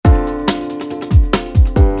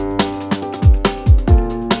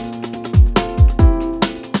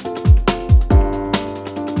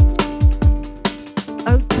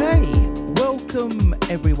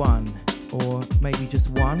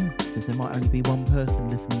because there might only be one person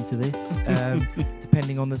listening to this,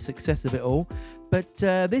 depending on the success of it all. But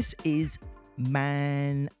this is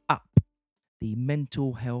Man Up, the men's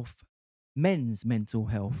mental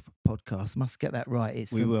health podcast. Must get that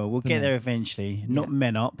right. We will. We'll get there eventually. Not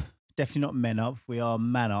Men Up. Definitely not Men Up. We are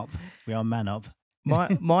Man Up. We are Man Up.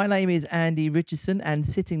 My name is Andy Richardson, and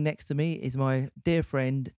sitting next to me is my dear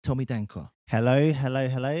friend Tommy Dankwa.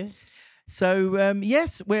 Hello. So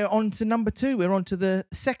yes, we're on to number 2. We're on to the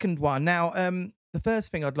second one now. The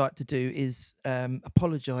first thing I'd like to do is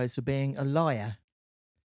apologise for being a liar.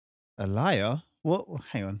 A liar? What?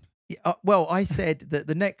 Hang on. Well, I said that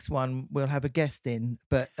the next one we'll have a guest in,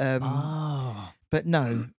 but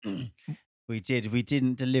no. We did. We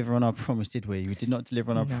didn't deliver on our promise, did we? We did not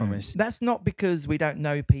deliver on our promise. That's not because we don't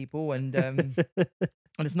know people, and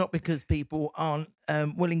and it's not because people aren't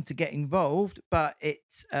willing to get involved, but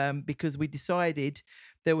it's because we decided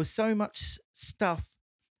there was so much stuff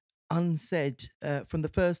unsaid from the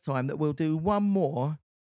first time that we'll do one more,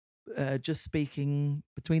 just speaking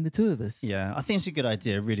between the two of us. Yeah, I think it's a good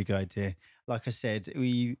idea. A really good idea. Like I said,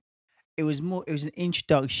 it was an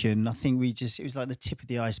introduction. I think it was like the tip of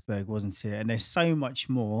the iceberg, wasn't it? And there's so much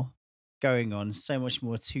more going on, so much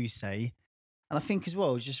more to say. And I think as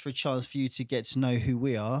well, just for a chance for you to get to know who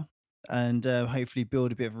we are and hopefully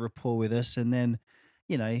build a bit of a rapport with us. And then,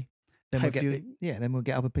 then we'll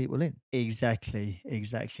get other people in. Exactly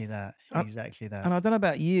that. Exactly that. And I don't know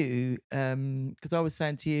about you, because I was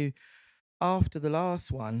saying to you after the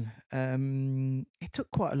last one, it took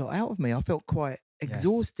quite a lot out of me. I felt quite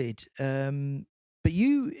exhausted. But for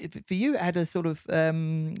you, it had a sort of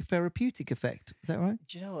therapeutic effect. Is that right?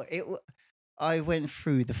 Do you know what? I went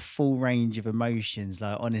through the full range of emotions.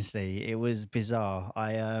 Like, honestly, it was bizarre.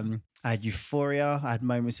 I had euphoria. I had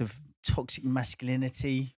moments of toxic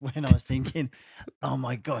masculinity when I was thinking, oh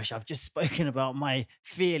my gosh, I've just spoken about my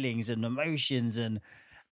feelings and emotions, and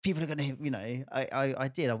people are going to, I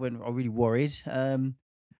did. I really worried. Like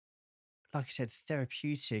I said,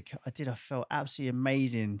 therapeutic. I felt absolutely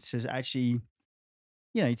amazing to actually,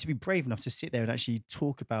 to be brave enough to sit there and actually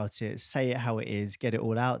talk about it, say it how it is, get it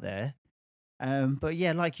all out there. But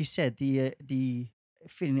yeah, like you said, the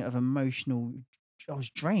feeling of emotional, I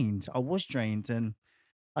was drained, and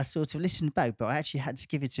I sort of listened back, but I actually had to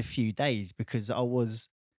give it a few days because I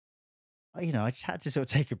just had to sort of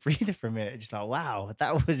take a breather from it. Just like, wow,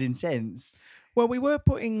 that was intense. Well, we were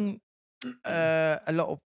putting a lot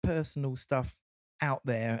of personal stuff out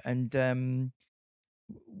there, and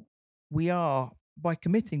we are, by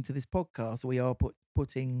committing to this podcast, we are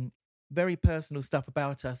putting very personal stuff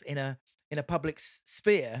about us in a public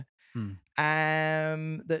sphere,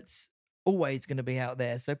 that's always going to be out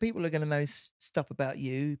there. So people are going to know stuff about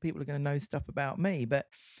you. People are going to know stuff about me. But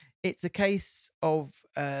it's a case of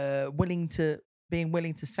being willing to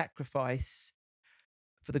sacrifice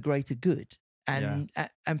for the greater good. And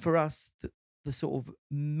for us, the sort of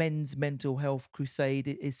men's mental health crusade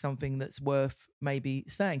is something that's worth maybe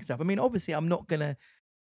saying stuff. I mean, obviously, I'm not going to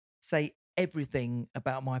say everything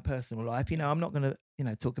about my personal life. I'm not going to,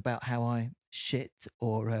 talk about how I shit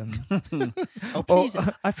or oh, please,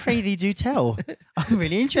 I pray thee do tell. I'm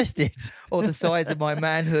really interested. Or the size of my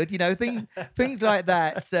manhood, things like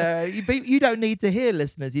that. You don't need to hear,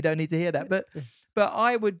 listeners. You don't need to hear that. But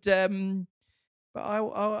I would, but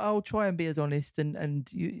I'll try and be as honest. And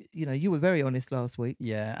you were very honest last week.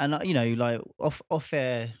 Yeah, and like off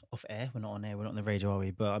air. We're not on air. We're not on the radio, are we?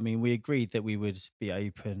 But I mean, we agreed that we would be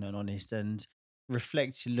open and honest and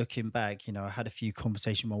reflecting, looking back. I had a few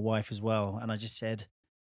conversations with my wife as well, and I just said,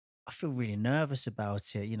 I feel really nervous about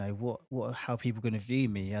it. How are people going to view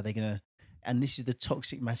me? Are they going to? And this is the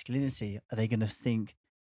toxic masculinity. Are they going to think,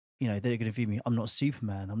 they're going to view me? I'm not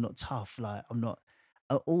Superman. I'm not tough. Like, I'm not.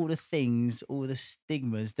 All the things, all the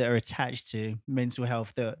stigmas that are attached to mental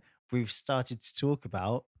health that we've started to talk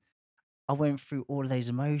about. I went through all of those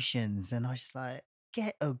emotions, and I was just like,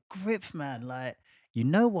 get a grip, man. Like, you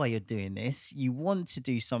know why you're doing this. You want to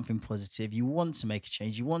do something positive. You want to make a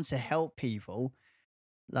change. You want to help people.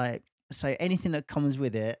 Like, so anything that comes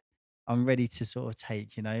with it, I'm ready to sort of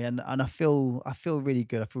take, and I feel really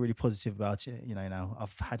good. I feel really positive about it. Now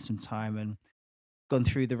I've had some time and gone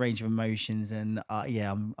through the range of emotions, and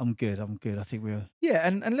I'm good. I think we're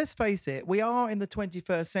and let's face it, we are in the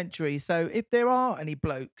 21st century. So if there are any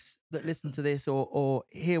blokes that listen to this or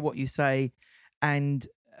hear what you say and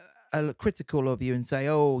are critical of you and say,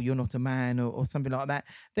 oh, you're not a man or something like that,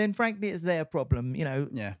 then frankly it's their problem.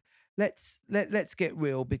 Let's get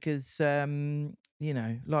real, because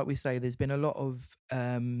like we say, there's been a lot of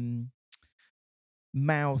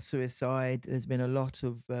male suicide. There's been a lot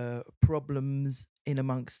of problems in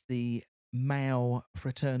amongst the male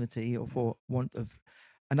fraternity, or Yeah. for want of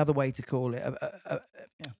another way to call it,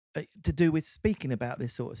 Yeah. to do with speaking about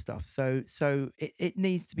this sort of stuff. So it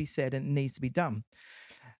needs to be said and it needs to be done.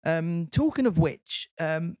 Talking of which,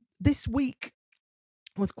 this week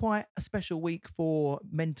was quite a special week for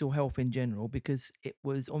mental health in general because it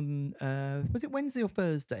was on was it Wednesday or I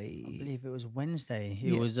Thursday? believe it was Wednesday.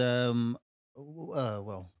 It Yeah, was well,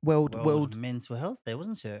 World world. Mental Health Day,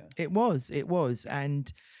 wasn't it? It was,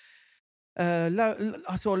 and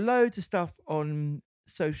I saw loads of stuff on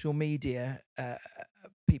social media,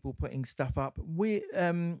 people putting stuff up.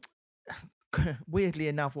 Weirdly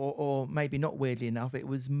enough, or maybe not weirdly enough, it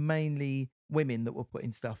was mainly women that were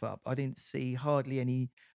putting stuff up. I didn't see hardly any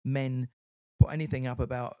men put anything up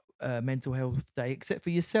about Mental Health Day, except for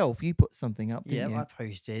yourself. You put something up, didn't Yeah, you? I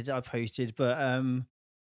posted, but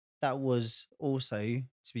that was also,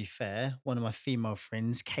 to be fair, one of my female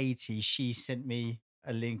friends, Katie. She sent me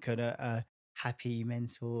a link on a happy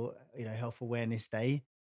mental, health awareness day,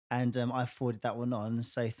 and I forwarded that one on.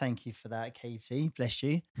 So thank you for that, Katie. Bless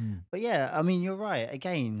you. Mm. But yeah, I mean, you're right.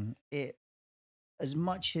 Again, it as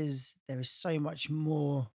much as there is so much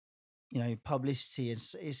more, publicity,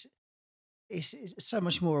 it's so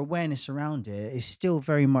much more awareness around it. It's still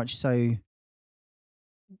very much so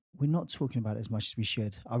we're not talking about it as much as we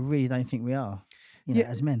should. I really don't think we are, Yeah,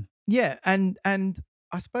 as men. yeah, and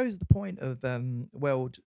I suppose the point of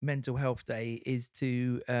World Mental Health Day is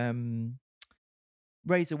to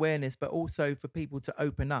raise awareness, but also for people to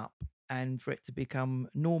open up and for it to become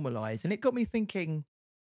normalized. And it got me thinking,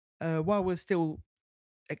 while we're still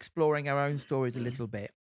exploring our own stories a little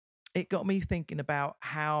bit, it got me thinking about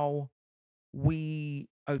how we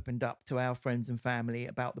opened up to our friends and family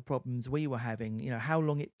about the problems we were having, how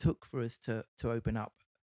long it took for us to open up,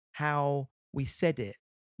 how we said it,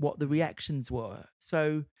 what the reactions were.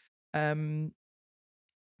 So um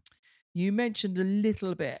you mentioned a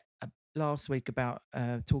little bit last week about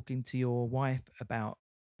talking to your wife about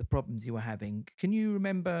the problems you were having. Can you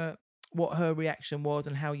remember what her reaction was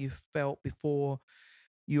and how you felt before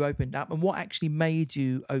you opened up, and what actually made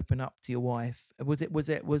you open up to your wife? Was it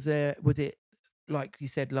like you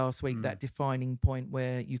said last week, Mm, that defining point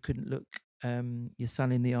where you couldn't look your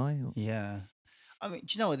son in the eye? Or? yeah. I mean, do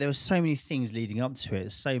you know what? There were so many things leading up to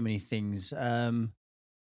it, so many things.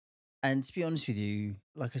 And to be honest with you,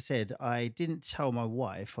 like I said, I didn't tell my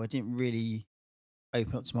wife, or I didn't really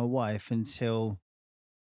open up to my wife until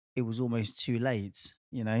it was almost too late.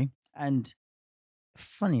 And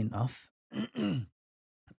funny enough,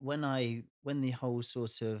 when the whole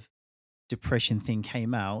sort of depression thing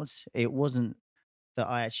came out, it wasn't that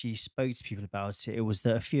I actually spoke to people about it. It was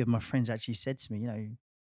that a few of my friends actually said to me,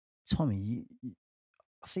 Tommy,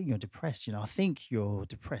 I think you're depressed. I think you're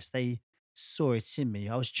depressed. They saw it in me.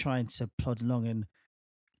 I was trying to plod along and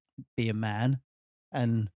be a man,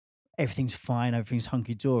 and everything's fine, everything's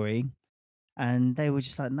hunky dory. And they were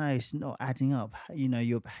just like, no, it's not adding up.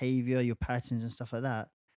 Your behavior, your patterns, and stuff like that.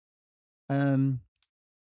 Um,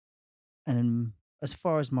 and as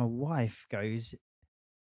far as my wife goes,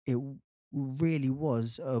 really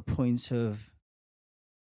was a point of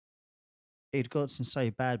it had gotten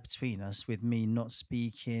so bad between us, with me not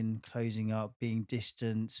speaking, closing up, being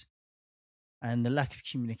distant, and the lack of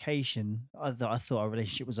communication. I thought our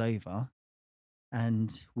relationship was over.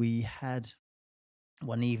 And we had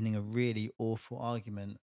one evening a really awful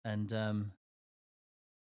argument. And I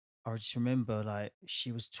just remember, like,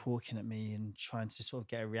 she was talking at me and trying to sort of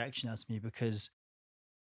get a reaction out of me because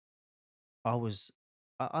I was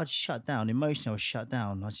I'd shut down emotionally. I was shut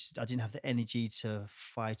down. I didn't have the energy to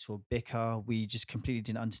fight or bicker. We just completely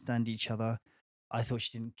didn't understand each other. I thought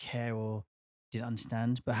she didn't care or didn't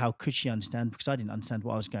understand, but how could she understand? Because I didn't understand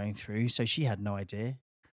what I was going through. So she had no idea.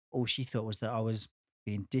 All she thought was that I was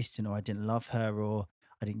being distant, or I didn't love her, or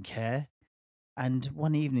I didn't care. And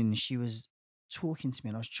one evening she was talking to me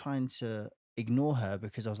and I was trying to ignore her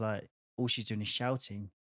because I was like, all she's doing is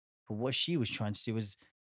shouting. But what she was trying to do was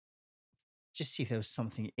just see if there was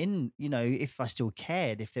something in, if I still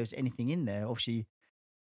cared, if there was anything in there, obviously.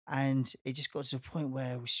 And it just got to the point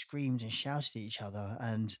where we screamed and shouted at each other.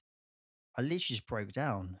 And I literally just broke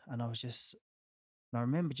down. And I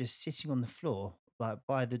remember just sitting on the floor, like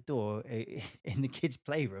by the door in the kids'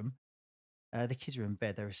 playroom. The kids were in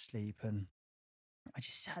bed, they were asleep. And I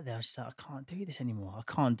just sat there. I was just like, I can't do this anymore.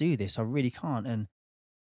 I can't do this. I really can't. And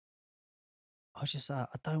I was just like,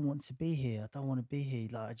 I don't want to be here. I don't want to be here.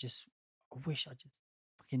 Like, I wish I just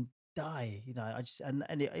fucking die.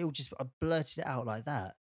 And it all just, I blurted it out like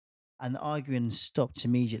that. And the arguing stopped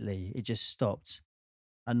immediately. It just stopped.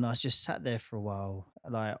 And I just sat there for a while,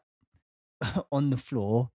 like on the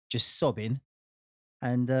floor, just sobbing.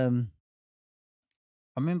 And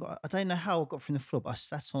I remember I don't know how I got from the floor, but I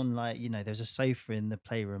sat on like, there was a sofa in the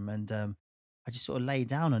playroom and I just sort of lay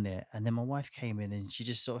down on it. And then my wife came in and she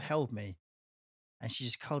just sort of held me and she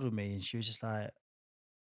just cuddled me and she was just like,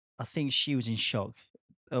 I think she was in shock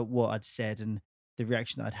at what I'd said and the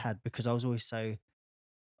reaction that I'd had because I was always so,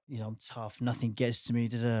 I'm tough, nothing gets to me,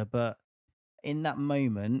 da, da. But in that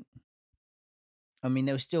moment, I mean,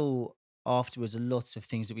 there was still afterwards a lot of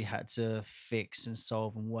things that we had to fix and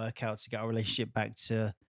solve and work out to get our relationship back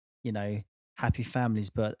to, you know, happy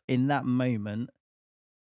families. But in that moment,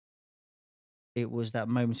 it was that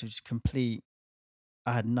moment of just complete.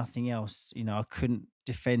 I had nothing else. I couldn't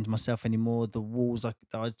defend myself anymore. The walls that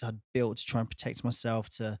had built to try and protect myself,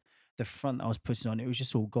 to the front that I was putting on, it was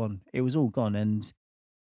just all gone. It was all gone. And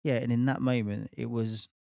yeah, and in that moment, it was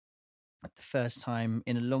the first time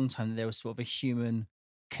in a long time that there was sort of a human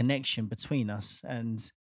connection between us. And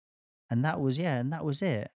that was, yeah, and that was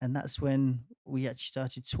it. And that's when we actually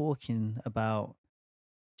started talking about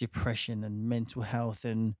depression and mental health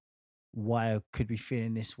and why I could be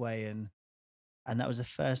feeling this way. And that was the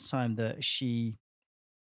first time that she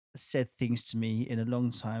said things to me in a long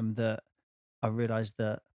time that I realized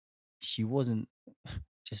that she wasn't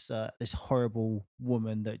just this horrible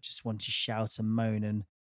woman that just wanted to shout and moan and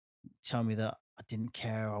tell me that I didn't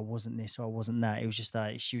care, I wasn't this or I wasn't that. It was just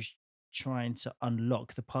that she was trying to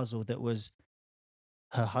unlock the puzzle that was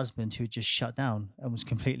her husband who had just shut down and was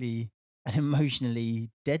completely and emotionally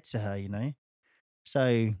dead to her.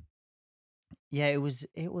 So yeah, it was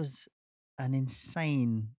an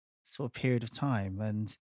insane sort of period of time.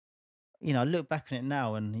 And I look back on it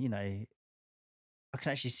now and I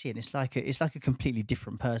can actually see it. It's like a completely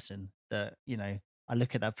different person that, I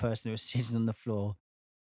look at that person who was sitting on the floor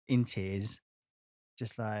in tears,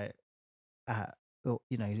 just like well,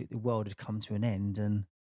 the world had come to an end. And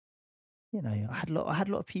I had a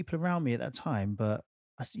lot of people around me at that time, but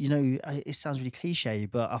it sounds really cliche,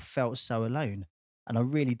 but I felt so alone, and I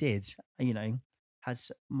really did. You know, had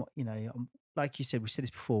like you said, we said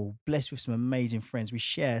this before, blessed with some amazing friends. We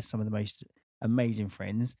share some of the most amazing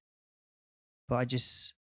friends, but I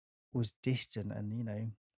just was distant,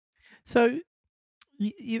 and So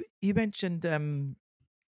you mentioned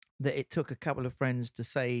that it took a couple of friends to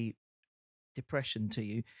say depression to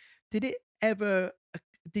you. Did it ever?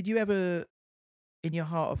 Did you ever, in your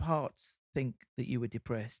heart of hearts, think that you were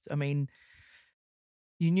depressed? I mean,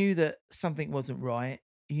 you knew that something wasn't right.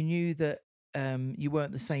 You knew that you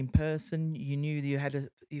weren't the same person. You knew that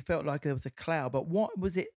you felt like there was a cloud. But what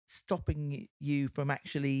was it stopping you from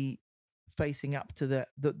actually facing up to the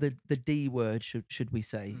D word? Should we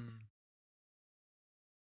say? Mm.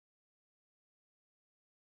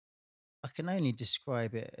 I can only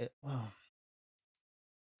describe it.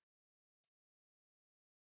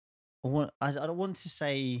 Well, I don't want to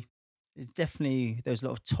say it's definitely there's a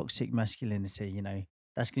lot of toxic masculinity.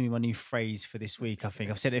 That's going to be my new phrase for this week. I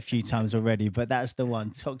think I've said it a few times already, but that's the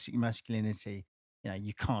one: toxic masculinity.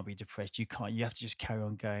 You can't be depressed. You can't. You have to just carry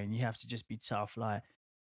on going. You have to just be tough, like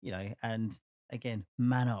And again,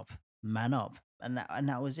 man up, and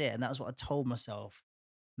that was it. And that was what I told myself: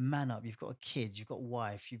 man up. You've got a kid. You've got a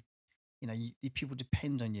wife. People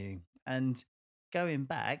depend on you. And going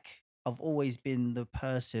back, I've always been the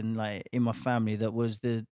person like in my family that was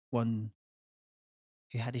the one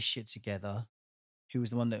who had his shit together, who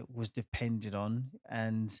was the one that was depended on.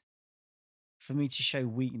 And for me to show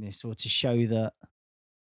weakness or to show that,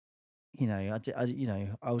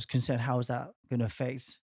 I was concerned, how is that going to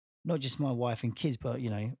affect not just my wife and kids, but,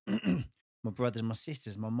 my brothers, my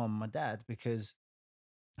sisters, my mum, my dad, because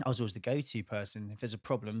I was always the go-to person. If there's a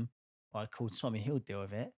problem, I called Tommy, he'll deal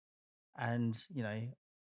with it. And,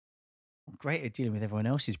 I'm great at dealing with everyone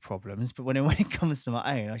else's problems, but when it comes to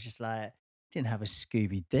my own, I was just like, didn't have a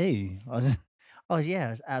Scooby Doo. I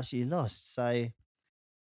was absolutely lost. So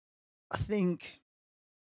I think,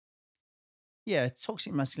 yeah,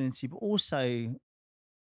 toxic masculinity, but also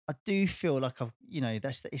I do feel like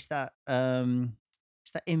it's that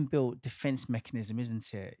inbuilt defense mechanism,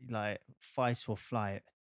 isn't it? Like fight or flight.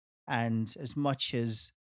 And as much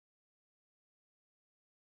as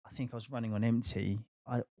I think I was running on empty,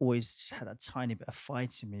 I always just had a tiny bit of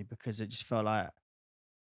fight in me because it just felt like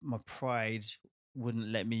my pride wouldn't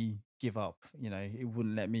let me give up. It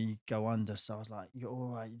wouldn't let me go under. So I was like, "You're all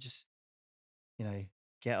right. You just, you know,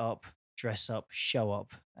 get up, dress up, show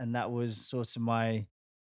up." And that was sort of my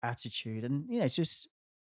attitude. And just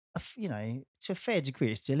to a fair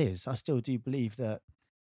degree, it still is. I still do believe that.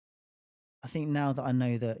 I think now that I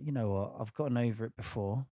know that, what, I've gotten over it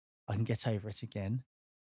before, I can get over it again.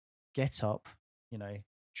 Get up, you know,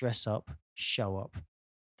 dress up, show up.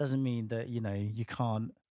 Doesn't mean that you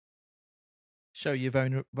can't Show your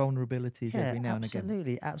vulnerabilities Yeah, every now and again.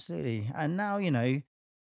 absolutely, absolutely. And now,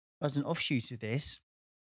 as an offshoot of this,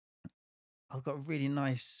 I've got really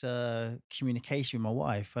nice communication with my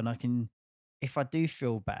wife, and I can, if I do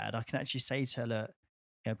feel bad, I can actually say to her, "Look,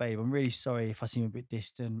 yeah, babe, I'm really sorry if I seem a bit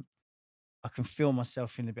distant. I can feel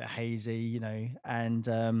myself feeling a bit hazy, and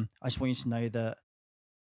I just want you to know that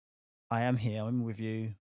I am here. I'm with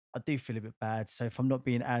you. I do feel a bit bad. So if I'm not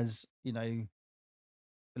being as,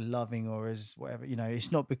 loving or as whatever,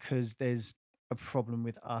 it's not because there's a problem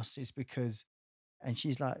with us. It's because," and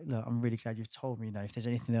she's like, "Look, I'm really glad you've told me, if there's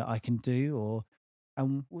anything that I can do,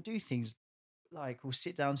 and we'll do things like we'll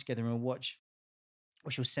sit down together and watch, or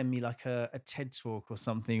she'll send me like a TED talk or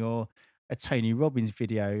something, or a Tony Robbins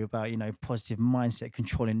video about, positive mindset,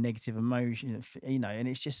 controlling negative emotion, and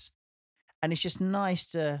it's just nice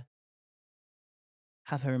to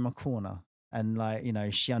have her in my corner. And like,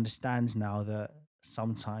 she understands now that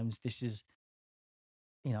sometimes this is,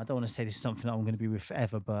 I don't want to say this is something that I'm going to be with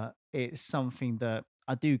forever, but it's something that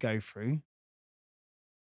I do go through.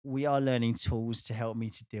 We are learning tools to help me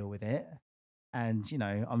to deal with it. And,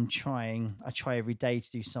 I try every day to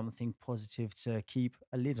do something positive to keep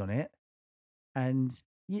a lid on it. And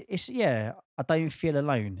yeah, I don't feel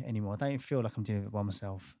alone anymore. I don't feel like I'm doing it by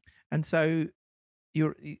myself. And so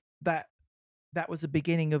that that was the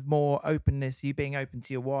beginning of more openness, you being open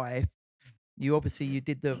to your wife. You obviously you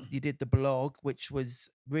did the blog, which was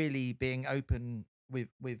really being open with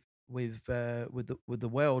the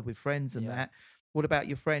world, with friends and Yeah. that. What about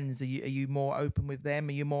your friends? Are you more open with them?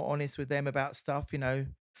 Are you more honest with them about stuff?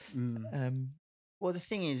 Mm. Um, Well, the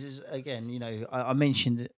thing is again, I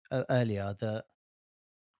mentioned earlier that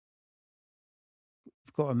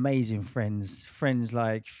I've got amazing friends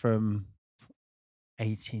like from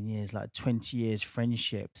 18 years, like 20 years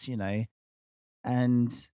friendships,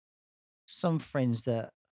 and some friends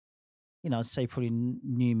that, I'd say probably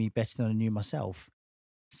knew me better than I knew myself.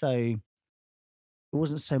 So it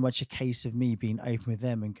wasn't so much a case of me being open with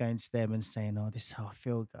them and going to them and saying, "Oh, this is how I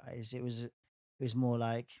feel, guys." It was more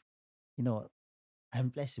like, you know what,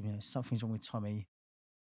 and bless him, something's wrong with Tommy,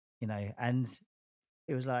 and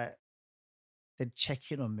it was like they'd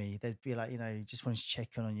check in on me. They'd be like, just wanted to check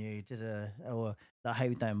in on you, or I hope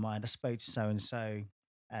you don't mind. I spoke to so and so,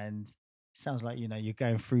 and sounds like you're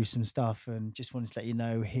going through some stuff, and just wanted to let you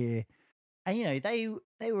know here. And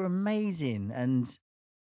they were amazing, and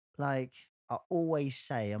like I always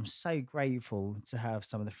say, I'm so grateful to have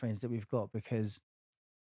some of the friends that we've got because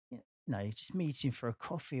just meeting for a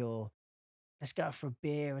coffee or let's go out for a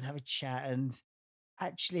beer and have a chat and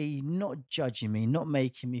actually not judging me, not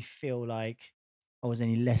making me feel like I was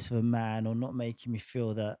any less of a man or not making me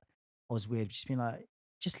feel that I was weird, just being like,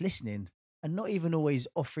 just listening and not even always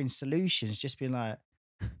offering solutions, just being like,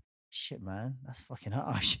 shit, man, that's fucking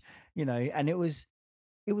harsh, and it was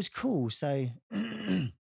cool. So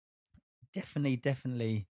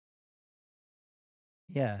definitely,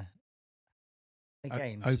 yeah.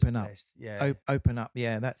 Again, just open up, blessed. Yeah, open up.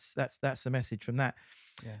 Yeah, that's the message from that.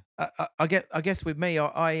 yeah. I guess with me,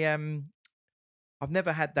 I've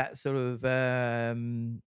never had that sort of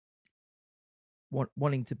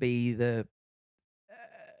wanting to be the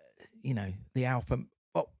alpha.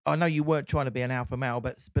 Well, I know you weren't trying to be an alpha male,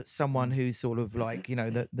 but someone Mm. who's sort of like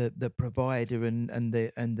the provider and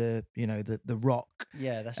the the rock.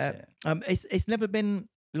 Yeah, that's it. It's never been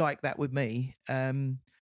like that with me.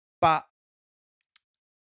 But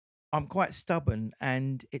I'm quite stubborn,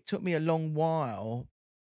 and it took me a long while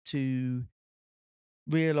to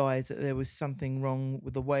realize that there was something wrong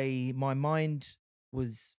with the way my mind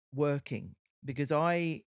was working because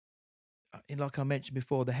like I mentioned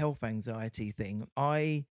before, the health anxiety thing,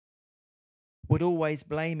 I would always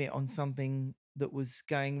blame it on something that was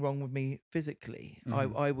going wrong with me physically.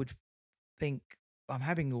 Mhm. I would think I'm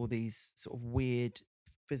having all these sort of weird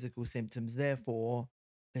physical symptoms, therefore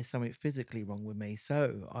there's something physically wrong with me.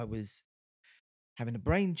 So I was having a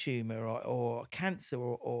brain tumor or cancer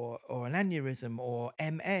or an aneurysm or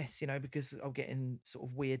MS, because I'm getting sort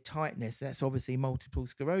of weird tightness. That's obviously multiple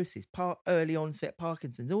sclerosis, early onset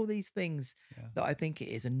Parkinson's, all these things Yeah. that I think it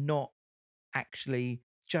is, and not actually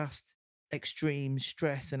just extreme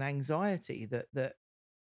stress and anxiety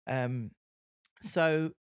um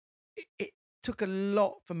so it took a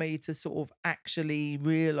lot for me to sort of actually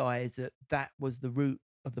realize that that was the root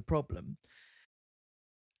of the problem.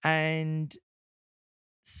 And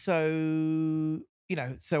so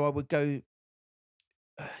so I would go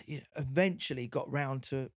eventually got round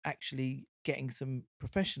to actually getting some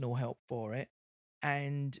professional help for it,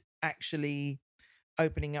 and actually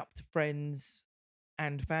opening up to friends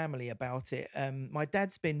and family about it. My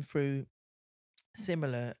dad's been through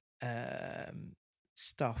similar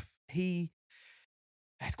stuff.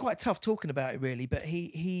 It's quite tough talking about it really, but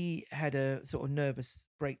he had a sort of nervous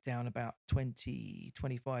breakdown about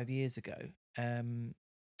 25 years ago. Um,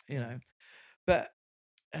 you Yeah. know, but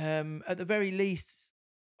at the very least,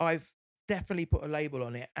 I've definitely put a label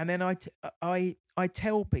on it, and then I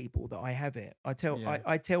tell people that I have it. Yeah.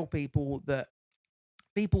 I tell people that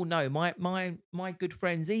people know my good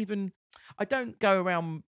friends. Even I don't go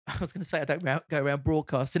around. I was going to say I don't go around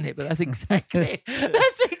broadcasting it, but that's exactly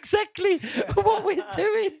what we're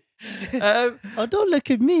doing. Um, Oh, don't look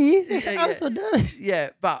at me. yeah, I'm yeah, so nervous. yeah.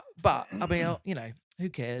 But I mean, who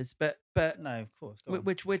cares? But No, of course. Go on.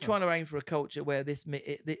 we're Go on. trying to aim for a culture where this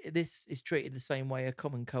is treated the same way a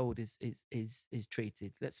common cold is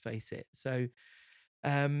treated. Let's face it. So,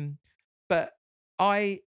 um, but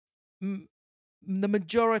I, m- the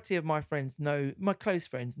majority of my friends know, my close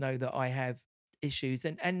friends know that I have issues,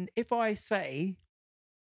 and if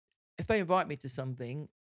they invite me to something,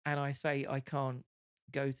 and I say I can't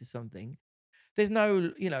go to something, there's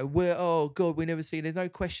no, we're oh god, we never see. There's no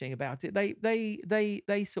questioning about it.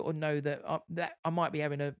 They sort of know that I might be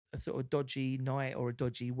having a sort of dodgy night or a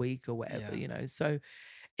dodgy week or whatever. Yeah. So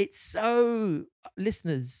it's so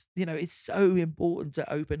listeners, it's so important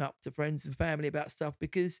to open up to friends and family about stuff,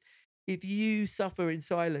 because if you suffer in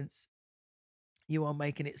silence, you are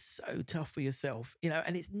making it so tough for yourself.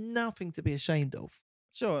 And it's nothing to be ashamed of.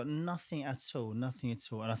 Sure, nothing at all. Nothing at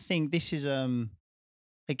all. And I think this is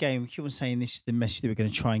again, we keep on saying this is the message that we're going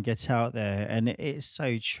to try and get out there, and it's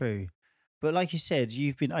so true. But like you said,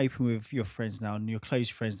 you've been open with your friends now, and your close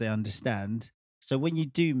friends, they understand. So when you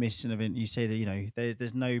do miss an event, you say that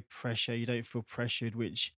there's no pressure, you don't feel pressured,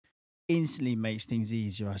 which instantly makes things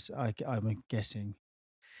easier. I'm guessing.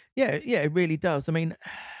 Yeah, yeah, it really does. I mean,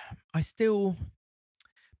 I still,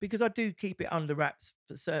 because I do keep it under wraps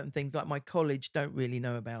for certain things. Like my college don't really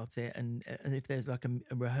know about it, and if there's like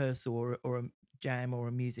a rehearsal or a jam or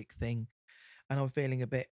a music thing, and I'm feeling a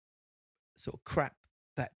bit sort of crap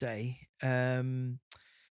that day, then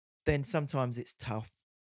sometimes it's tough.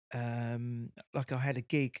 Like I had a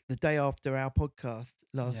gig the day after our podcast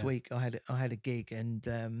last Yeah. week. I had a gig, and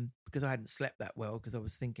because I hadn't slept that well because I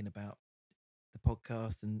was thinking about the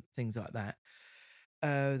podcast and things like that.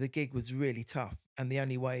 The gig was really tough, and the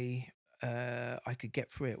only way I could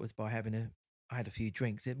get through it was by I had a few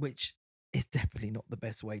drinks, which is definitely not the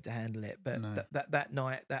best way to handle it. But No. that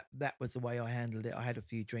night, that was the way I handled it. I had a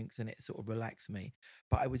few drinks, and it sort of relaxed me.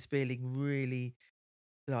 But I was feeling really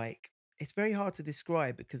like, it's very hard to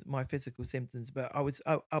describe because my physical symptoms. But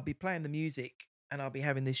I'll be playing the music, and I'll be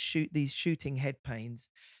having these shooting head pains.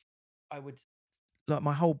 I would, like,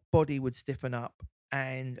 my whole body would stiffen up,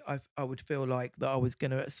 and I would feel like that I was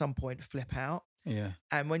gonna at some point flip out. Yeah.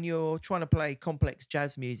 And when you're trying to play complex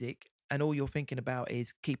jazz music and all you're thinking about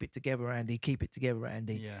is keep it together, Andy, keep it together,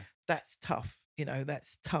 Andy, Yeah. that's tough.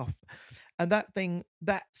 That's tough. And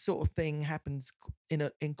that sort of thing happens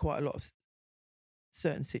in quite a lot of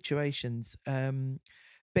certain situations.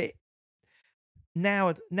 But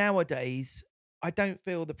nowadays, I don't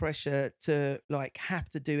feel the pressure to like have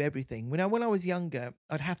to do everything. When I was younger,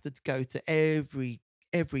 I'd have to go to every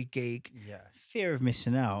gig. Yeah. Fear of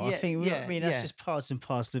missing out. I Yeah, think, I yeah, mean, that's yeah, just parts and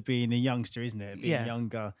parcel of being a youngster, isn't it? Being yeah,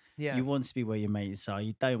 younger, yeah, you want to be where your mates are.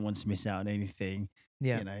 You don't want to miss out on anything,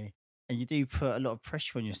 yeah. you know, and you do put a lot of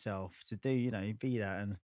pressure on yourself to do, be that.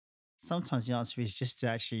 And sometimes the answer is just to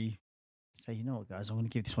actually say, you know what, guys, I'm going to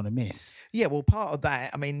give this one a miss. Yeah, well, part of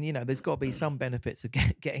that, I mean, there's got to be some benefits of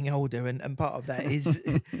getting older, and part of that is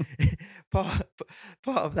part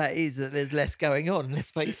part of that is that there's less going on.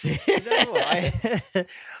 Let's Do, face it. do you know what?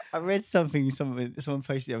 I read something someone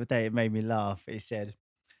posted the other day. It made me laugh. It said,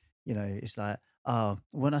 it's like, oh,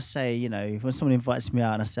 when I say, when someone invites me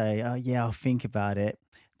out and I say, oh yeah, I'll think about it.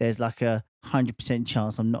 There's like 100%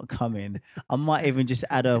 chance I'm not coming. I might even just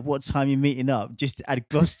add what time you're meeting up, just to add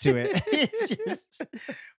gloss to it.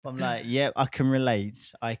 I'm like, yep, I can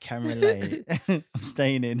relate. I can relate. I'm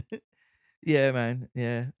staying in. Yeah, man.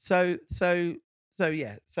 Yeah. So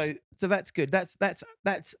yeah. So that's good. That's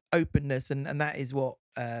openness, and that is what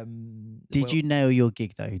Did well, you nail your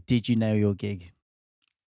gig though? Did you nail your gig?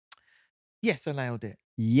 yes, I nailed it.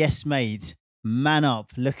 Yes, mate. Man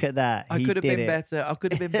up. Look at that. I He could have did been it. better. I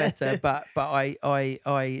could have been better, but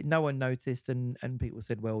no one noticed, and people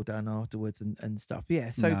said well done afterwards and stuff.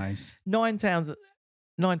 Yeah. So Nice. nine times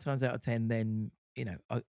nine times out of 10, then Yeah.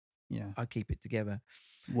 I keep it together.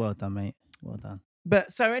 Well done, mate. Well done.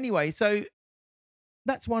 But so anyway, so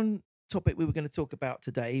that's one topic we were going to talk about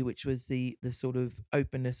today, which was the sort of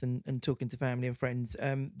openness and talking to family and friends.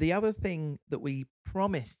 The other thing that we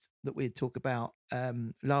promised that we'd talk about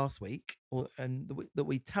last week, that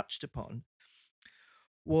we touched upon,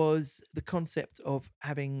 was the concept of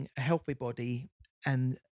having a healthy body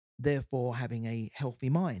and therefore having a healthy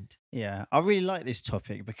mind. Yeah, I really like this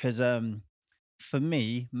topic because for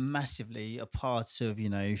me, massively a part of,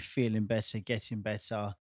 feeling better, getting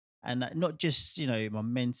better, and not just, my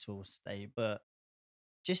mental state, but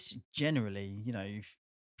just generally,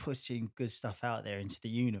 putting good stuff out there into the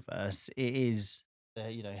universe. It is the,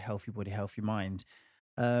 healthy body, healthy mind.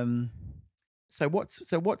 Um, So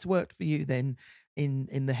what's worked for you then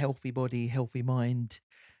in the healthy body, healthy mind?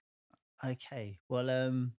 okay. Well,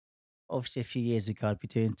 obviously a few years ago I'd be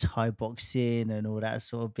doing Thai boxing and all that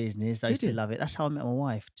sort of business. I Did used to you love it. That's how I met my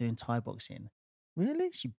wife, doing Thai boxing. really?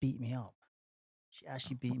 She beat me up. She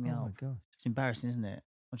actually Oh, beat me oh my up. god! It's embarrassing, isn't it?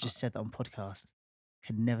 I've Uh, just said that on podcast.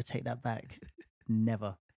 Can never take that back.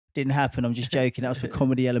 Never. Didn't happen. I'm just joking. That was for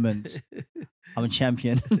comedy elements. I'm a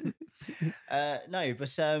champion. No, but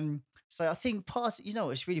so I think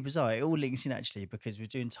it's really bizarre. It all links in actually because we're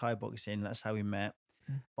doing Thai boxing. That's how we met.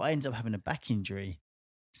 But I ended up having a back injury.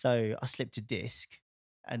 So I slipped a disc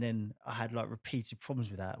and then I had like repeated problems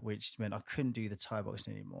with that, which meant I couldn't do the Thai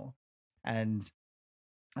boxing anymore. And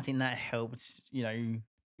I think that helped,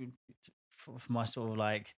 for my sort of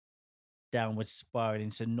like downward spiral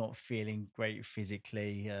into not feeling great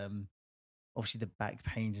physically. Obviously the back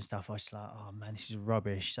pains and stuff. I was just like, oh man, this is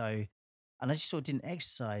rubbish. So, and I just sort of didn't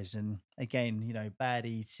exercise. And again, bad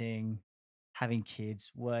eating, having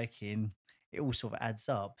kids, working, it all sort of adds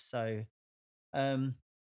up. So, um,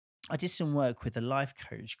 I did some work with a life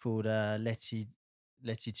coach called Letty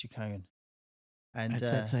Tucone. And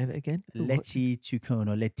say that again. What? Letty Tucone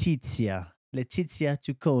or Letizia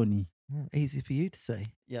Tuconi. Easy for you to say.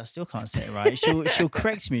 Yeah, I still can't say it right. She'll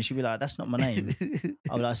correct me. She'll be like, "That's not my name."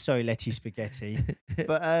 I'll be like, "Sorry, Letty Spaghetti."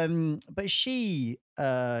 But she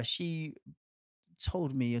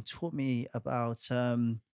told me and taught me about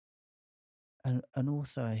an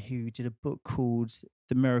author who did a book called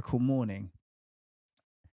The Miracle Morning.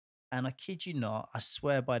 And I kid you not, I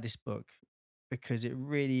swear by this book because it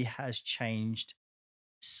really has changed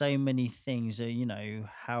so many things.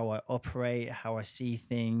 How I operate, how I see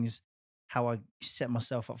things, how I set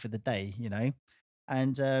myself up for the day.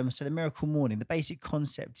 And so the miracle morning, the basic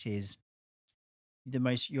concept is you're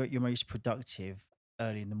most productive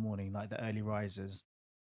early in the morning, like the early risers.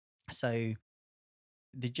 So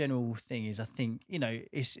the general thing is, I think,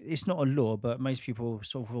 it's not a law, but most people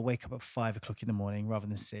sort of will wake up at 5 o'clock in the morning rather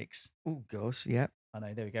than 6. Oh gosh, yeah. I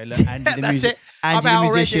know. There we go. Look, Andy the That's music, it. I'm Andy the out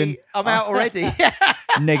musician. already. I'm out already.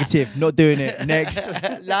 Negative. Not doing it. Next.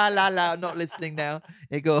 La la la. I'm not listening now.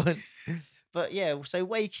 Yeah, go on. But yeah, so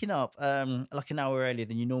waking up like an hour earlier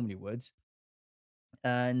than you normally would,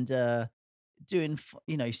 and doing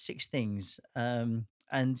 6 things.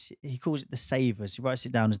 And he calls it the savers. He writes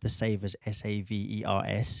it down as the savers,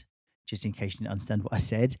 Savers, just in case you didn't understand what I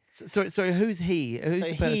said. Sorry. Who's he? Who's So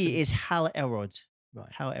the he person? is Hal Elrod.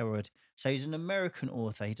 Right. Hal Elrod. So he's an American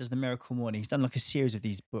author. He does the Miracle Morning. He's done like a series of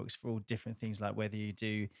these books for all different things, like whether you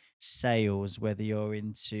do sales, whether you're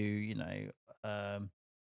into, um,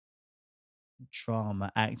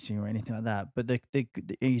 drama, acting, or anything like that. But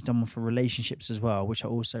he's done one for relationships as well, which I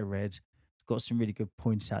also read. Got some really good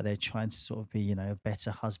points out there, trying to sort of be, a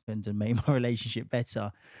better husband and make my relationship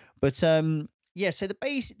better. But yeah, so the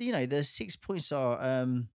base, the 6 points are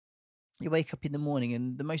you wake up in the morning,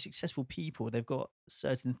 and the most successful people, they've got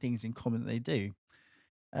certain things in common that they do.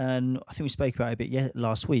 And I think we spoke about it a bit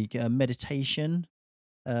last week. Meditation,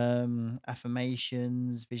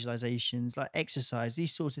 affirmations, visualizations, like exercise,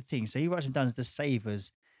 these sorts of things. So he writes them down as the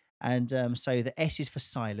savers. And so the S is for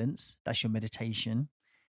silence, that's your meditation.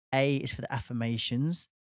 A is for the affirmations,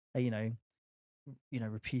 uh, you know,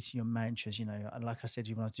 repeating your mantras, and like I said,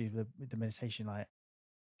 when I do the meditation, like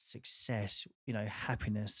success,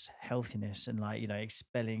 happiness, healthiness, and like,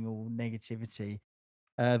 expelling all negativity.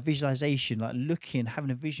 Visualization, like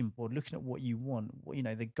having a vision board, looking at what you want,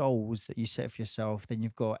 the goals that you set for yourself. Then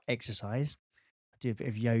you've got exercise. I do a bit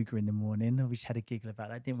of yoga in the morning. We just had a giggle about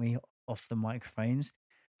that, didn't we? Off the microphones.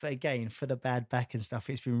 But again, for the bad back and stuff,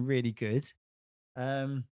 it's been really good.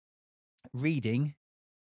 Um, Reading,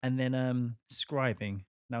 and then scribing.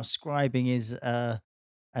 Now, scribing is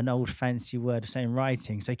an old fancy word of saying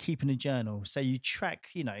writing. So keeping a journal. So you track,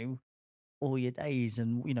 all your days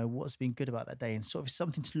and what's been good about that day, and sort of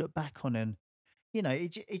something to look back on. And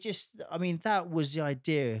it just, I mean, that was the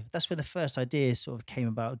idea. That's where the first idea sort of came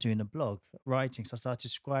about, doing a blog writing. So I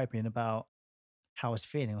started scribing about how I was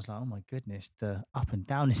feeling. I was like, oh my goodness, the up and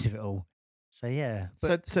downness of it all. So yeah,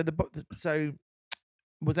 but So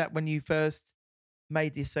was that when you first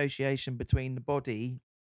made the association between the body,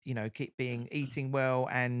 keep being eating well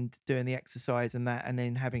and doing the exercise and that, and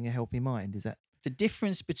then having a healthy mind? Is that the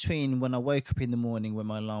difference between when I woke up in the morning when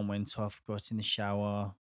my alarm went off, got in the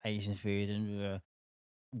shower, ate some food, and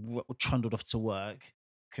trundled off to work,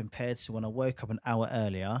 compared to when I woke up an hour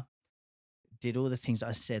earlier, did all the things that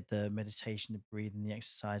I said, the meditation, the breathing, the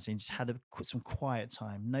exercise, and just had some quiet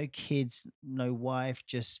time. No kids, no wife,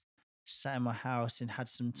 just sat in my house and had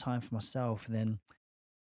some time for myself. And then,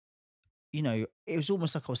 it was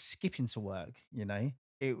almost like I was skipping to work.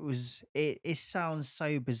 It sounds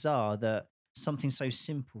so bizarre that something so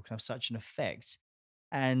simple can have such an effect.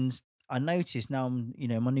 And I noticed now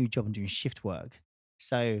my new job, I'm doing shift work.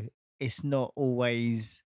 So it's not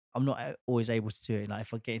always, I'm not always able to do it. Like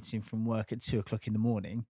if I get in from work at 2 o'clock in the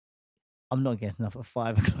morning, I'm not getting up at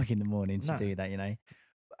 5 o'clock in the morning to no? do that.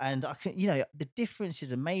 And I can, the difference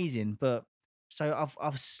is amazing. But so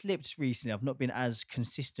I've slipped recently. I've not been as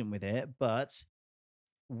consistent with it. But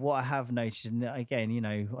what I have noticed, and again,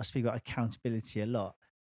 I speak about accountability a lot.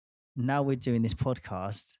 Now we're doing this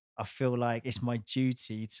podcast, I feel like it's my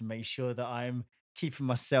duty to make sure that I'm keeping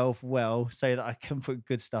myself well so that I can put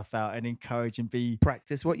good stuff out and encourage and be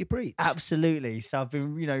Practice what you preach. absolutely. So I've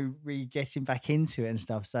been, really getting back into it and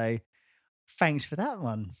stuff. So thanks for that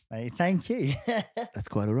one, mate. Thank you. That's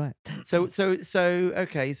quite all right.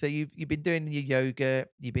 Okay. So you've been doing your yoga.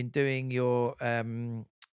 You've been doing your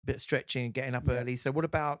bit of stretching and getting up Yeah, early. So what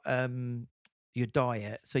about your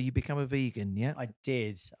diet? So you become a vegan, yeah? I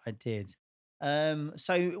did. I did. Well,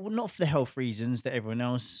 not for the health reasons that everyone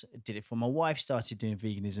else did it for. My wife started doing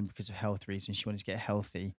veganism because of health reasons. She wanted to get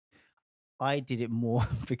healthy. I did it more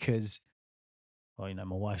because, well,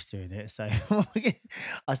 my wife's doing it. So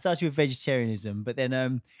I started with vegetarianism, but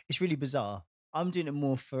then it's really bizarre. I'm doing it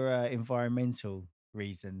more for environmental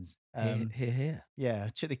reasons. Here, here, here. Yeah, I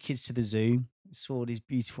took the kids to the zoo, saw all these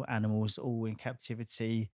beautiful animals all in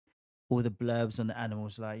captivity, all the blurbs on the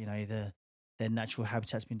animals, like, their natural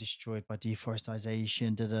habitat's been destroyed by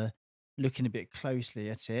deforestation, looking a bit closely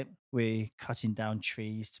at it. We're cutting down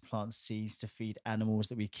trees to plant seeds to feed animals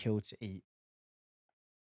that we kill to eat.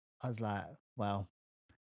 I was like, well,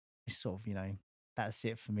 it's sort of, that's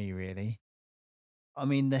it for me, really. I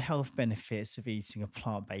mean, the health benefits of eating a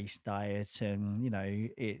plant-based diet, and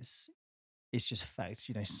it's just fact.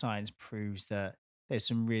 Science proves that there's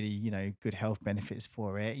some really, good health benefits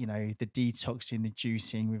for it. The detoxing, the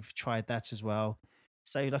juicing, we've tried that as well.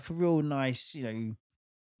 So like a real nice,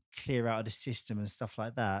 clear out of the system and stuff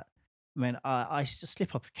like that. I mean, I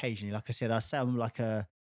slip up occasionally. Like I said, I sound like a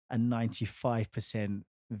 95%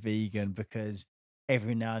 vegan because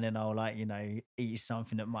every now and then I'll like, eat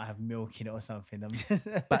something that might have milk in it or something. I'm just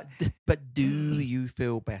But do you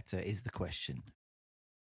feel better is the question.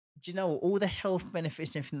 do you know all the health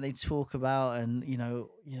benefits, everything they talk about, and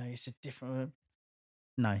it's a different.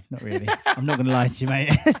 No, not really. I'm not gonna lie to you,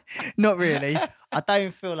 mate. Not really. I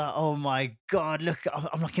don't feel like, oh my god, look,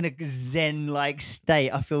 I'm like in a zen like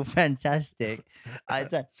state. I feel fantastic. I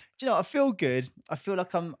don't. Do you know? I feel good. I feel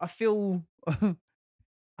like I'm. I feel.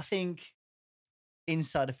 I think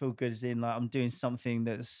inside I feel good, as in like I'm doing something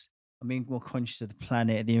that's. I'm being more conscious of the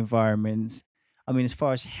planet, the environment. I mean, as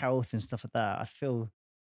far as health and stuff like that, I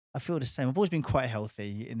feel the same. I've always been quite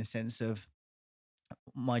healthy in the sense of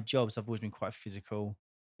my jobs. I've always been quite physical.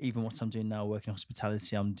 Even what I'm doing now, working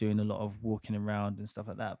hospitality, I'm doing a lot of walking around and stuff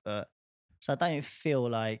like that. But so I don't feel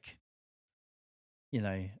like,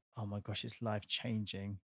 oh my gosh, it's life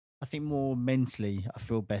changing. I think more mentally, I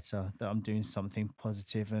feel better that I'm doing something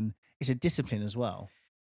positive, and it's a discipline as well.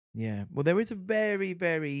 Yeah. Well, there is a very,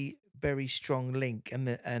 very, very strong link, and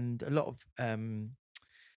a lot of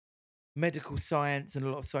medical science and a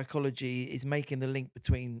lot of psychology is making the link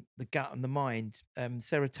between the gut and the mind.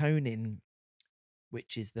 Serotonin,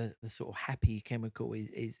 which is the sort of happy chemical,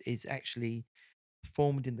 is actually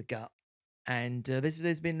formed in the gut. And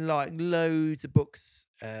there's been like loads of books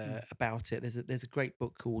Mm. about it. There's a great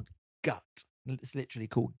book called Gut. It's literally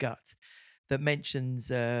called Gut, that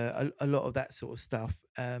mentions a lot of that sort of stuff.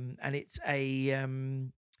 And it's a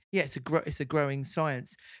yeah, it's a growing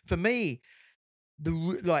science. For me,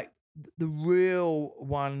 the real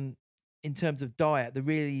one in terms of diet, the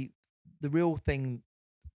real thing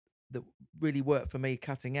that really worked for me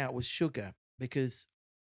cutting out was sugar, because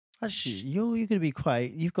Actually, you're going to be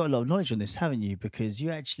quite. You've got a lot of knowledge on this, haven't you? Because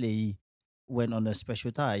you actually went on a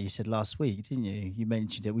special diet. You said last week, didn't you? You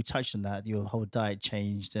mentioned it. We touched on that. Your whole diet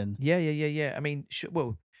changed, and yeah. I mean,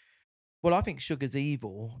 well, I think sugar's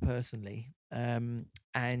evil personally,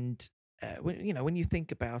 and when you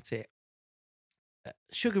think about it,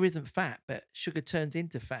 sugar isn't fat, but sugar turns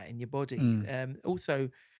into fat in your body. Mm. Also,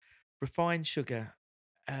 refined sugar,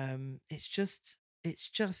 it's just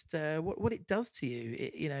what it does to you.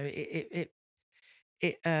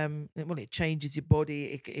 It changes your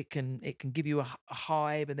body. It can give you a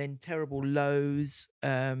high, but then terrible lows.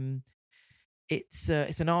 It's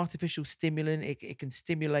an artificial stimulant. It can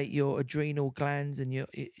stimulate your adrenal glands and your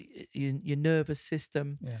nervous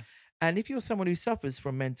system. Yeah. And if you're someone who suffers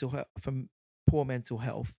from from poor mental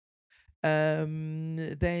health,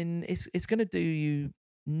 then it's going to do you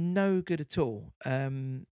no good at all.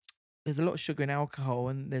 There's a lot of sugar in alcohol,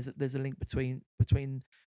 and there's a link between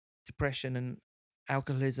depression and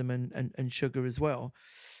alcoholism and sugar as well.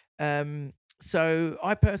 Um, so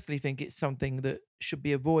I personally think it's something that should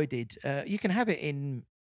be avoided. You can have it in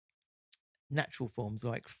natural forms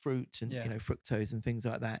like fruit and Yeah. fructose and things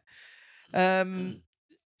like that. Um,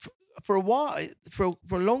 for a while, for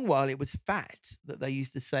a long while, it was fat that they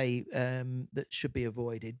used to say that should be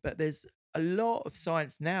avoided. But there's a lot of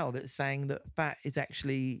science now that's saying that fat is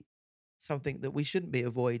actually something that we shouldn't be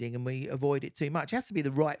avoiding, and we avoid it too much. It has to be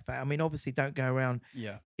the right fat. I mean, obviously, don't go around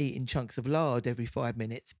Yeah. eating chunks of lard every 5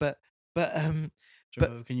 minutes, but Do you but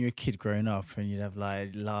remember when you were a kid growing up and you'd have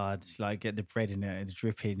like lard, like get the bread in it and the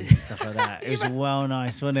drippings and stuff like that? It was well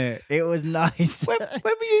nice, wasn't it? It was nice. when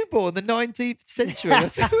were you born? The 19th century?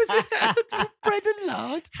 Was it bread and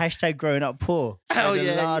lard? Hashtag growing up poor. Oh, Bread and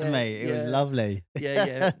yeah, lard, yeah, mate. It was yeah. lovely.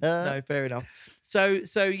 Yeah. No, fair enough. So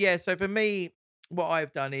for me, what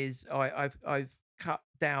I've done is I've cut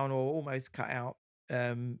down or almost cut out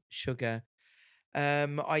sugar.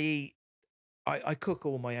 I eat I cook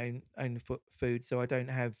all my own food, so I don't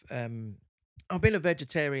have. I've been a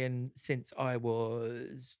vegetarian since I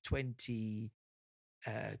was 21.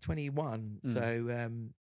 Mm.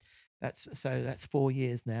 That's 4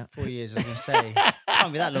 years now. 4 years, I was going to say.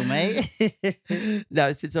 Can't be that long, mate.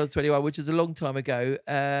 No, since I was 21, which is a long time ago.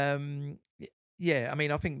 Yeah, I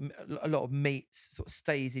mean, I think a lot of meats sort of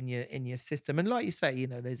stays in your system, and like you say,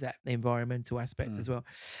 there's that environmental aspect as Mm. well.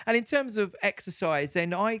 And in terms of exercise, then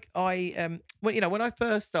when I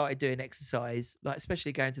first started doing exercise, like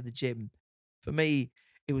especially going to the gym, for me,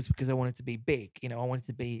 it was because I wanted to be big. I wanted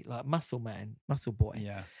to be like muscle man, muscle boy.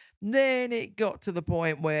 Yeah. Then it got to the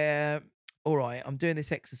point where, all right, I'm doing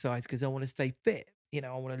this exercise because I want to stay fit. I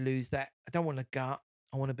want to lose that. I don't want to gut.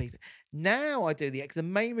 I want to be fit. Now I do the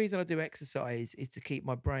main reason I do exercise is to keep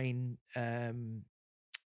my brain, to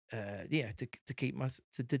keep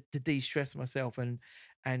to de-stress myself and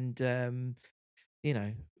you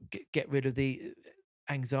know, get rid of the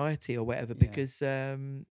anxiety or whatever. Yeah. Because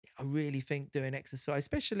I really think doing exercise,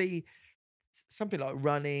 especially something like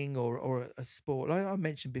running or a sport like I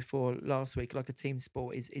mentioned before last week, like a team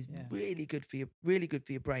sport, is Yeah. really good for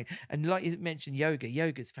your brain. And like you mentioned,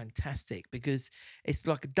 yoga's fantastic because it's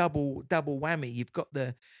like a double whammy. You've got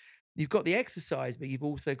the exercise, but you've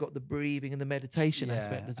also got the breathing and the meditation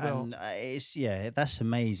aspect Yeah. as well. And that's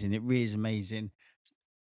amazing. It really is amazing.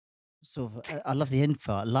 Sort of, I love the end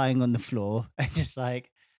part, lying on the floor and just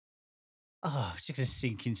like, oh, just gonna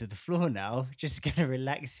sink into the floor now. Just gonna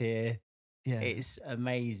relax here. Yeah. It's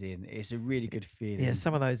amazing. It's a really good Yeah, feeling.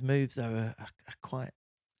 some of those moves though are quite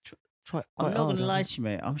I'm quite not hard, gonna aren't lie they? to you,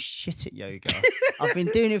 mate. I'm shit at yoga. I've been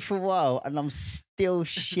doing it for a while and I'm still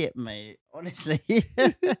shit, mate. Honestly.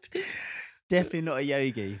 Definitely not a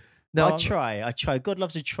yogi. No, I try. God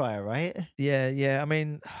loves a try, right? yeah. I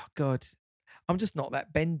mean, oh God, I'm just not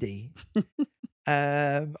that bendy.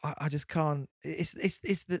 I just can't. It's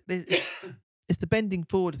the bending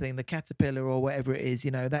forward thing, the caterpillar or whatever it is.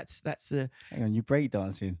 That's the. Hang on, you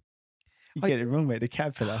breakdancing. You I, get it wrong, mate. The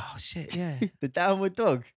caterpillar. oh shit, yeah. The downward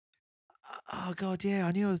dog. Oh God, yeah.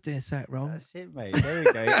 I knew I was doing something wrong. That's it, mate. There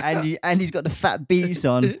we go. And he's got the fat beats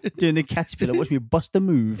on doing the caterpillar. Watch me bust a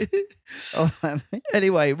move. Oh, man.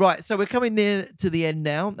 Anyway, right. So we're coming near to the end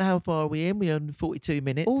now. How far are we in? We're on 42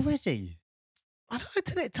 minutes. Already? I don't know.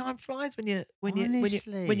 Isn't it? Time flies when you're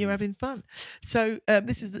Honestly. having fun. So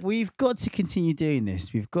this is We've got to continue doing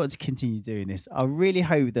this. We've got to continue doing this. I really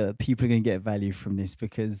hope that people are going to get value from this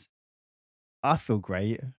because I feel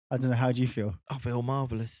great. I don't know. How do you feel? I feel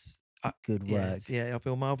marvelous. Good work. Yes, yeah, I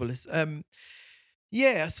feel marvelous.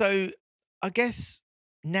 Yeah. So I guess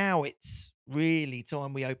now it's really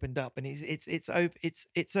time we opened up, and it's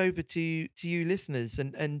over to you listeners,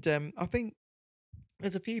 and I think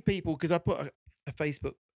there's a few people because I put a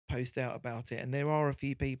Facebook post out about it, and there are a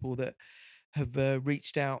few people that have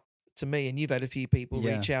reached out to me, and you've had a few people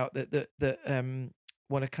Yeah. reach out that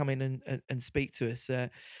want to come in and speak to us.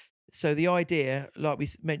 So the idea, like we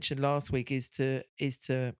mentioned last week, is to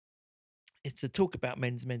is to talk about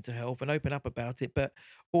men's mental health and open up about it, but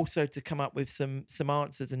also to come up with some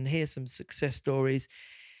answers and hear some success stories,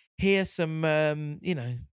 hear some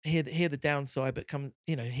hear the downside, but come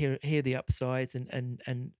hear the upsides, and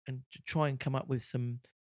to try and come up with some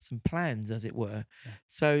plans, as it were. Yeah.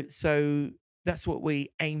 So that's what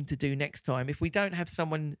we aim to do next time. If we don't have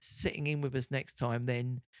someone sitting in with us next time,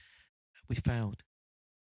 then we failed.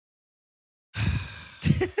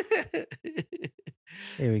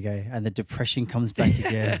 Here we go. And the depression comes back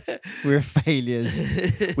again. We're failures.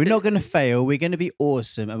 We're not going to fail. We're going to be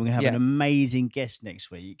awesome. And we're going to have an Yeah. amazing guest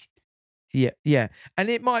next week. Yeah, and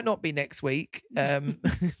it might not be next week,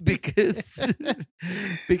 because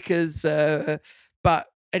but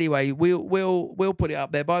anyway, we'll put it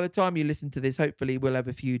up there. By the time you listen to this, hopefully we'll have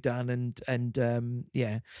a few done, and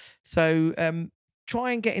yeah. So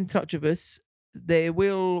try and get in touch with us. There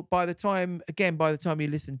will by the time you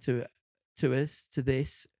listen to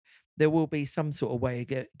this, there will be some sort of way of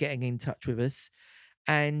getting in touch with us,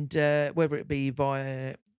 and whether it be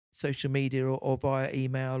via social media or via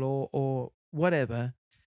email or whatever,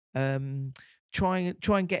 try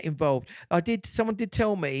and get involved. Someone did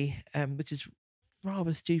tell me, which is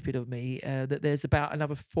rather stupid of me, that there's about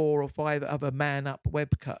another 4 or 5 other Man Up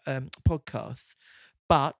podcasts,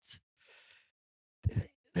 but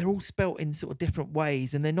they're all spelt in sort of different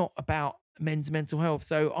ways, and they're not about men's mental health.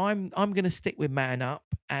 So I'm going to stick with Man Up,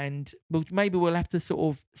 and maybe we'll have to sort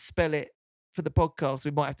of spell it for the podcast.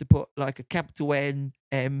 We might have to put like a capital N,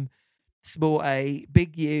 M, small a,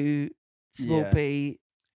 big U, small Yeah. P,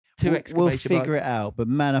 2 We'll exclamation figure marks. it out, but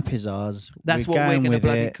Man Up is ours. That's what we're going going to with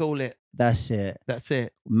bloody it. call it. That's it. That's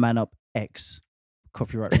it. Man Up X.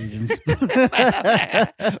 Copyright reasons.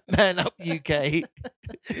 Man Up UK.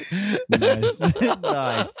 Nice.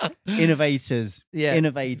 Nice. Innovators. Yeah.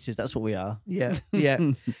 Innovators. That's what we are. Yeah.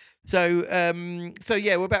 Yeah. So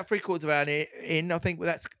yeah, we're about 3/4 of an hour in. I think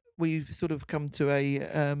we've sort of come to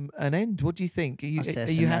an end. What do you think? Are you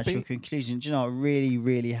That's are you a happy? natural conclusion. Do you know, I'm really,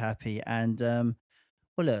 really happy. And well,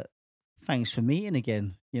 look, thanks for meeting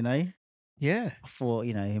again. You know, Yeah. I thought,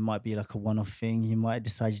 you know, it might be like a one-off thing. You might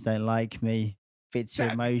decide you don't like me, bit too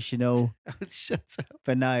That- emotional. Shut up.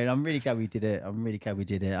 But no, I'm really glad we did it. I'm really glad we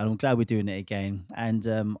did it. And I'm glad we're doing it again. And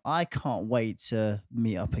I can't wait to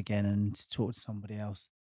meet up again and to talk to somebody else.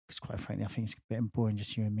 Because quite frankly, I think it's a bit boring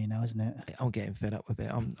just you and me now, isn't it? I'm getting fed up with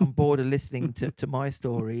it. I'm bored of listening to my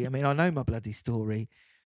story. I mean, I know my bloody story.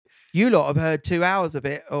 You lot have heard 2 hours of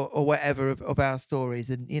it or whatever of our stories,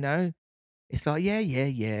 and you know, it's like yeah.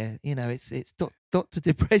 You know, it's Dr.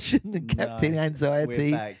 Depression and Captain Nice.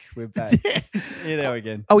 Anxiety. We're back. Here they are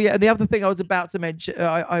again. Oh yeah, and the other thing I was about to mention,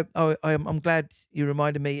 I'm glad you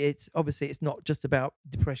reminded me. It's obviously it's not just about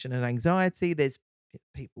depression and anxiety. There's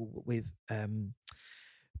people with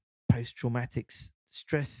post-traumatic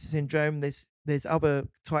stress syndrome. There's other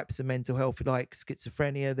types of mental health like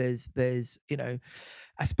schizophrenia. There's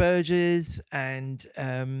Asperger's, and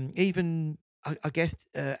even I guess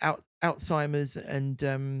Alzheimer's, and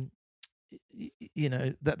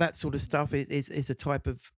that sort of stuff is a type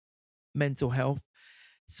of mental health.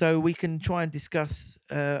 So we can try and discuss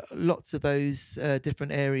lots of those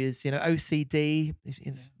different areas, OCD,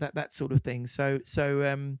 that sort of thing. So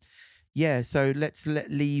yeah, so let's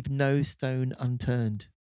leave no stone unturned.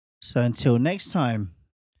 So until next time,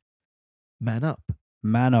 Man up.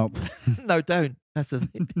 man up. No, don't. That's a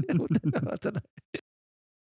thing. I don't know.